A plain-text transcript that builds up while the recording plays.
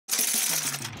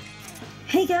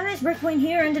Hey guys, BrickQueen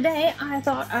here, and today I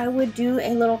thought I would do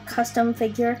a little custom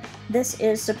figure. This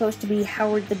is supposed to be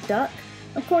Howard the Duck.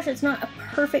 Of course, it's not a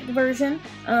perfect version.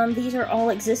 These are all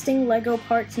existing Lego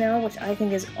parts now, which I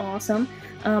think is awesome.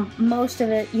 Most of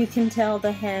it, you can tell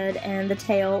the head and the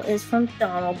tail is from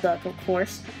Donald Duck, of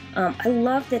course. I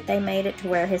love that they made it to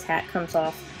where his hat comes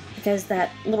off, because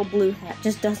that little blue hat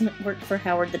just doesn't work for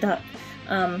Howard the Duck.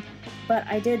 But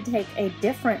I did take a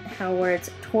different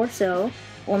Howard's torso.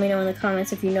 Let me know in the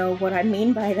comments if you know what I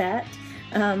mean by that.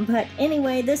 But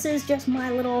anyway, this is just my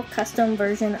little custom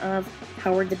version of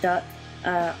Howard the Duck.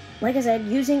 Like I said,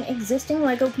 using existing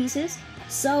Lego pieces.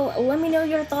 So let me know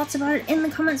your thoughts about it in the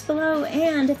comments below,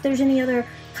 and if there's any other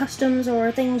customs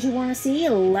or things you want to see,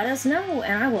 let us know,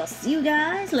 and I will see you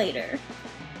guys later.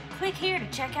 Click here to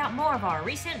check out more of our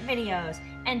recent videos,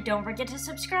 and don't forget to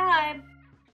subscribe!